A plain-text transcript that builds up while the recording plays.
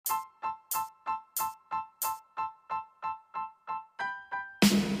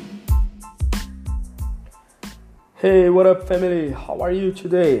Hey, what up family? How are you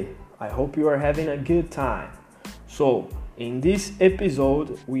today? I hope you are having a good time. So, in this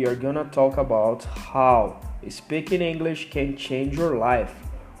episode, we are gonna talk about how speaking English can change your life.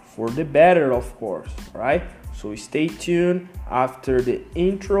 For the better, of course, right? So stay tuned. After the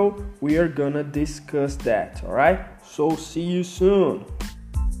intro, we are gonna discuss that, alright? So see you soon.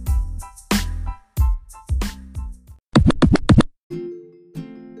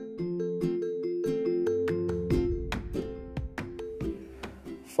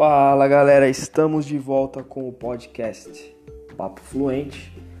 Fala galera, estamos de volta com o podcast Papo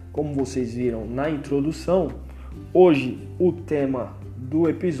Fluente. Como vocês viram na introdução, hoje o tema do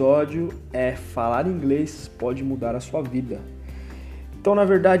episódio é falar inglês pode mudar a sua vida. Então, na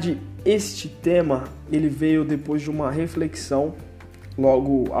verdade, este tema ele veio depois de uma reflexão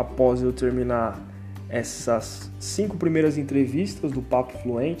logo após eu terminar essas 5 primeiras entrevistas do Papo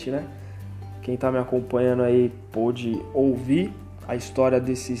Fluente, né? Quem está me acompanhando aí pôde ouvir a história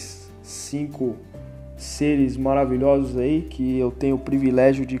desses 5 seres maravilhosos aí que eu tenho o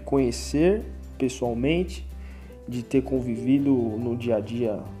privilégio de conhecer pessoalmente, de ter convivido no dia a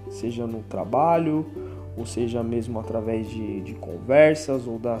dia, seja no trabalho, ou seja mesmo através de conversas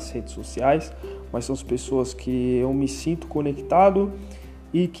ou das redes sociais, mas são as pessoas que eu me sinto conectado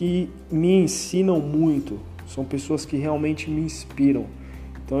e que me ensinam muito, são pessoas que realmente me inspiram.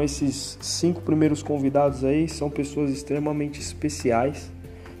 Então esses 5 primeiros convidados aí são pessoas extremamente especiais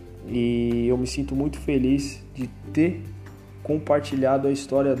e eu me sinto muito feliz de ter compartilhado a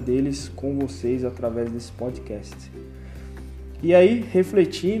história deles com vocês através desse podcast. E aí,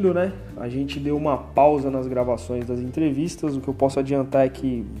 refletindo, né, a gente deu uma pausa nas gravações das entrevistas. O que eu posso adiantar é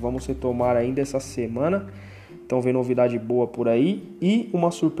que vamos retomar ainda essa semana. Então vem novidade boa por aí. E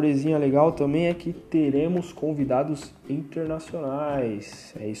uma surpresinha legal também é que teremos convidados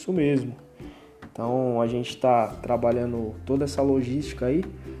internacionais. É isso mesmo. Então a gente está trabalhando toda essa logística aí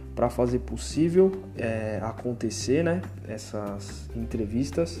para fazer possível acontecer, né, essas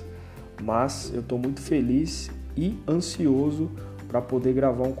entrevistas. Mas eu estou muito feliz e ansioso para poder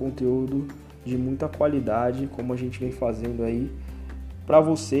gravar um conteúdo de muita qualidade, como a gente vem fazendo aí para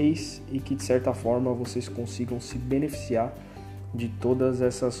vocês, e que de certa forma vocês consigam se beneficiar de todas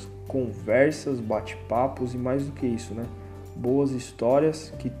essas conversas, bate-papos e mais do que isso, né? Boas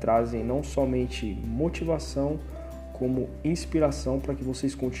histórias que trazem não somente motivação, como inspiração para que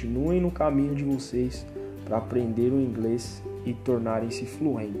vocês continuem no caminho de vocês para aprender o inglês e tornarem-se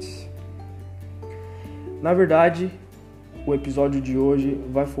fluentes. Na verdade, o episódio de hoje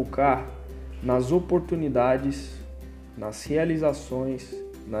vai focar nas oportunidades, nas realizações,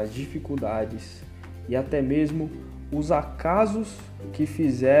 nas dificuldades e até mesmo os acasos que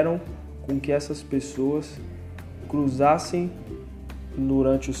fizeram com que essas pessoas cruzassem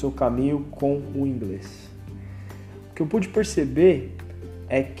durante o seu caminho com o inglês. O que eu pude perceber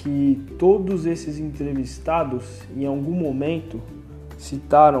é que todos esses entrevistados, em algum momento,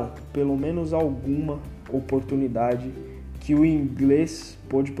 citaram pelo menos alguma oportunidade que o inglês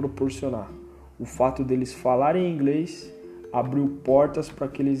pôde proporcionar. O fato deles falarem inglês abriu portas para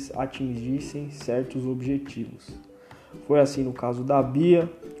que eles atingissem certos objetivos. Foi assim no caso da Bia,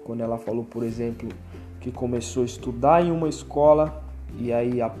 quando ela falou, por exemplo, que começou a estudar em uma escola e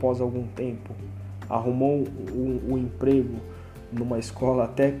aí após algum tempo arrumou um emprego numa escola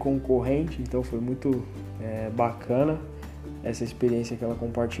até concorrente. Então foi muito bacana essa experiência que ela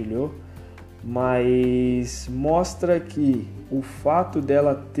compartilhou. Mas mostra que o fato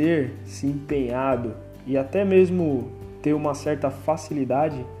dela ter se empenhado e até mesmo ter uma certa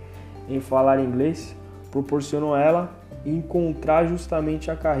facilidade em falar inglês proporcionou a ela encontrar justamente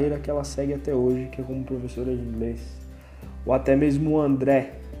a carreira que ela segue até hoje, que é como professora de inglês. Ou até mesmo o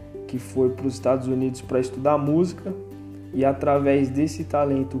André, que foi para os Estados Unidos para estudar música e através desse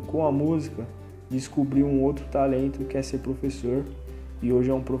talento com a música descobriu um outro talento, que é ser professor. E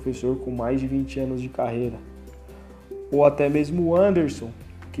hoje é um professor com mais de 20 anos de carreira. Ou até mesmo o Anderson,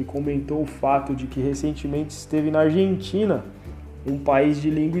 que comentou o fato de que recentemente esteve na Argentina, um país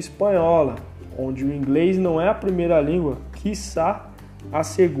de língua espanhola, onde o inglês não é a primeira língua, quiçá a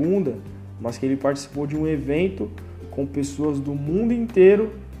segunda, mas que ele participou de um evento com pessoas do mundo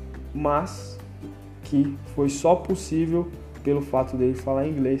inteiro, mas que foi só possível pelo fato dele falar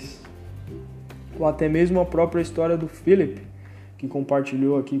inglês. Ou até mesmo a própria história do Philip, que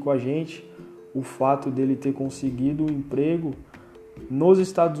compartilhou aqui com a gente o fato dele ter conseguido um emprego nos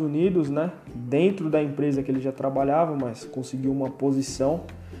Estados Unidos, né? Dentro da empresa que ele já trabalhava, mas conseguiu uma posição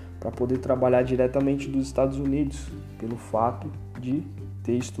para poder trabalhar diretamente dos Estados Unidos, pelo fato de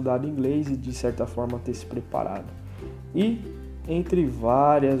ter estudado inglês e de certa forma ter se preparado. E entre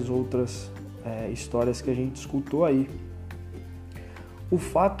várias outras histórias que a gente escutou aí. O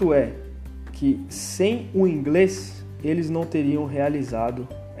fato é que sem o inglês eles não teriam realizado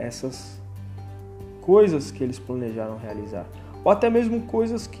essas coisas que eles planejaram realizar, ou até mesmo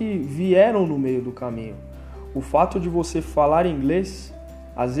coisas que vieram no meio do caminho. O fato de você falar inglês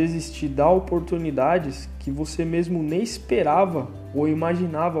às vezes te dá oportunidades que você mesmo nem esperava ou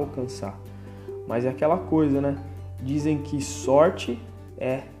imaginava alcançar. Mas é aquela coisa, né? Dizem que sorte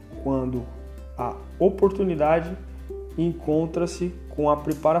é quando a oportunidade encontra-se com a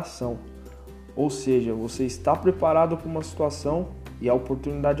preparação. Ou seja, você está preparado para uma situação e a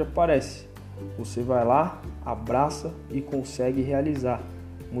oportunidade aparece. Você vai lá, abraça e consegue realizar.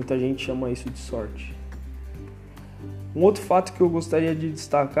 Muita gente chama isso de sorte. Um outro fato que eu gostaria de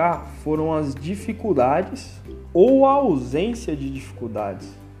destacar foram as dificuldades ou a ausência de dificuldades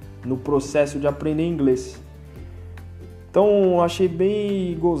no processo de aprender inglês. Então, achei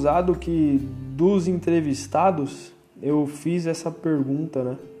bem gozado que dos entrevistados eu fiz essa pergunta,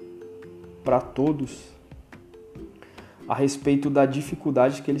 né, para todos a respeito da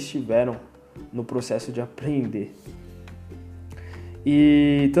dificuldade que eles tiveram no processo de aprender.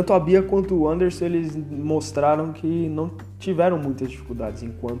 E tanto a Bia quanto o Anderson, eles mostraram que não tiveram muitas dificuldades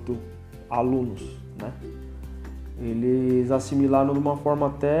enquanto alunos, né? Eles assimilaram de uma forma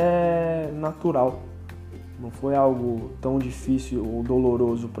até natural. Não foi algo tão difícil ou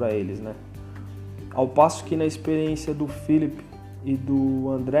doloroso para eles, né? Ao passo que na experiência do Felipe e do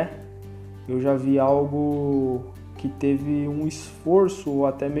André, eu já vi algo que teve um esforço, ou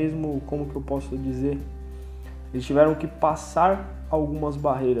até mesmo, como que eu posso dizer, eles tiveram que passar algumas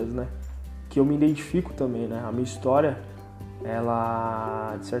barreiras, né? Que eu me identifico também, né? A minha história,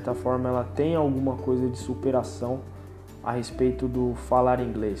 ela, de certa forma, ela tem alguma coisa de superação a respeito do falar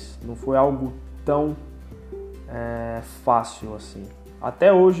inglês. Não foi algo tão fácil assim.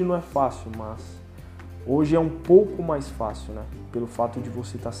 Até hoje não é fácil, mas hoje é um pouco mais fácil, né? Pelo fato de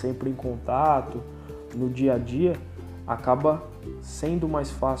você estar sempre em contato, no dia a dia, acaba sendo mais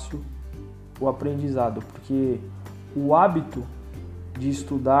fácil o aprendizado, porque o hábito de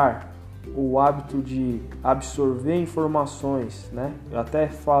estudar, o hábito de absorver informações, né? Eu até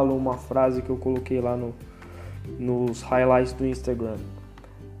falo uma frase que eu coloquei lá nos highlights do Instagram.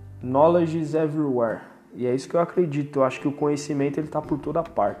 Knowledge is everywhere. E é isso que eu acredito. Eu acho que o conhecimento ele está por toda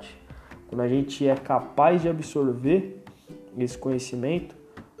parte. Quando a gente é capaz de absorver esse conhecimento,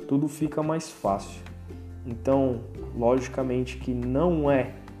 tudo fica mais fácil. Então, logicamente que não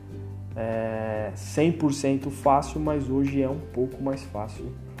é 100% fácil, mas hoje é um pouco mais fácil,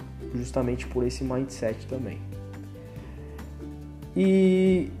 justamente por esse mindset também.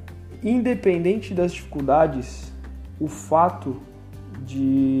 E independente das dificuldades, o fato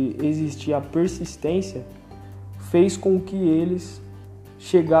de existir a persistência fez com que eles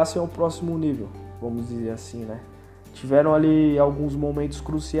chegassem ao próximo nível, vamos dizer assim, né? Tiveram ali alguns momentos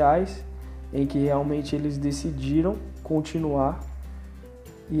cruciais em que realmente eles decidiram continuar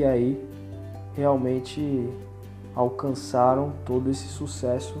e aí realmente alcançaram todo esse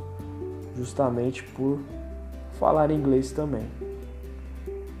sucesso justamente por falar inglês também.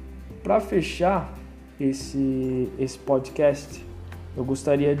 Para fechar esse podcast, eu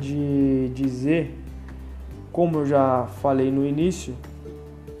gostaria de dizer, como eu já falei no início,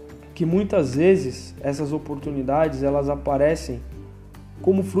 que muitas vezes essas oportunidades elas aparecem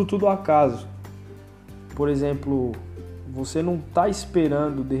como fruto do acaso. Por exemplo, você não está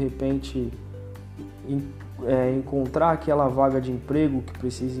esperando de repente encontrar aquela vaga de emprego que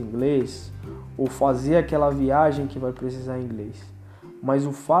precisa inglês ou fazer aquela viagem que vai precisar inglês. Mas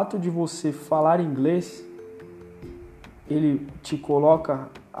o fato de você falar inglês, ele te coloca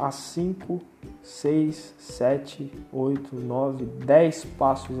a 5, 6, 7, 8, 9, 10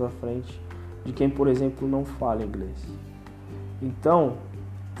 passos à frente de quem, por exemplo, não fala inglês. Então,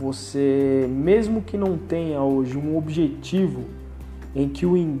 você, mesmo que não tenha hoje um objetivo em que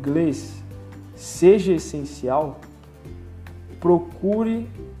o inglês seja essencial, procure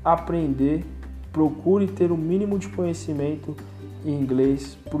aprender, procure ter o mínimo de conhecimento em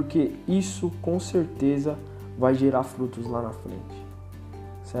inglês, porque isso com certeza vai gerar frutos lá na frente,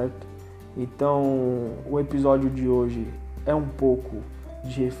 certo? Então, o episódio de hoje é um pouco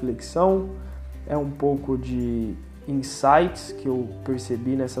de reflexão, é um pouco de insights que eu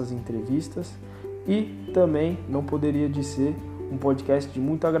percebi nessas entrevistas e também não poderia de ser um podcast de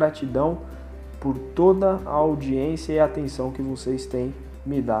muita gratidão por toda a audiência e atenção que vocês têm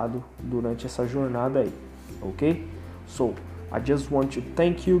me dado durante essa jornada aí, ok? So, I just want to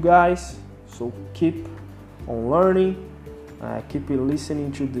thank you guys, so keep on learning, keep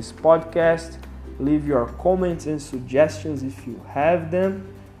listening to this podcast, leave your comments and suggestions if you have them,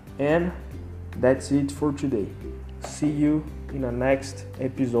 and That's it for today. See you in the next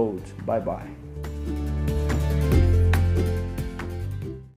episode. Bye bye.